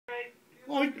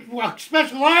Well,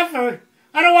 special offer?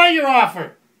 I don't want your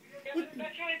offer. Special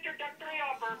introductory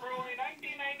offer for only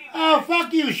 $19.95. Oh,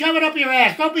 fuck you. Shove it up your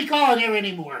ass. Don't be calling here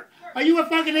anymore. Are you a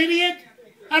fucking idiot?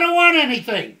 I don't want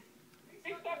anything.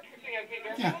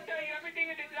 Yeah. I'll tell you everything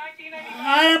is $19.95.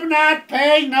 I am not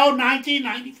paying no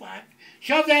 $19.95.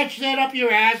 Shove that shit up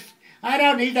your ass. I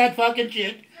don't need that fucking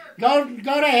shit. Go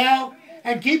to hell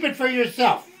and keep it for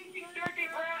yourself. You dirty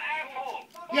brown asshole.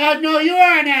 Yeah, no, you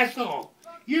are an asshole.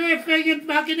 You're a friggin'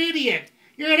 fucking idiot.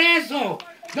 You're an asshole.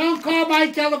 Don't call my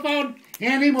telephone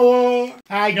anymore.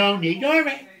 I don't need your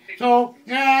rent. So,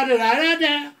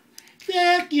 da-da-da-da-da.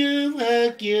 Fuck you.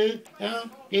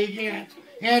 Don't need your ass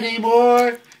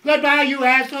anymore. Goodbye, you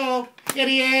asshole.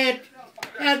 Idiot.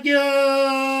 Fuck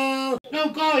you.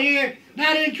 Don't call here.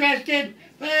 Not interested.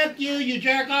 Fuck you, you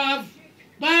jerk off.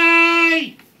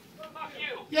 Bye. Fuck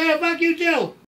you. Yeah, fuck you too.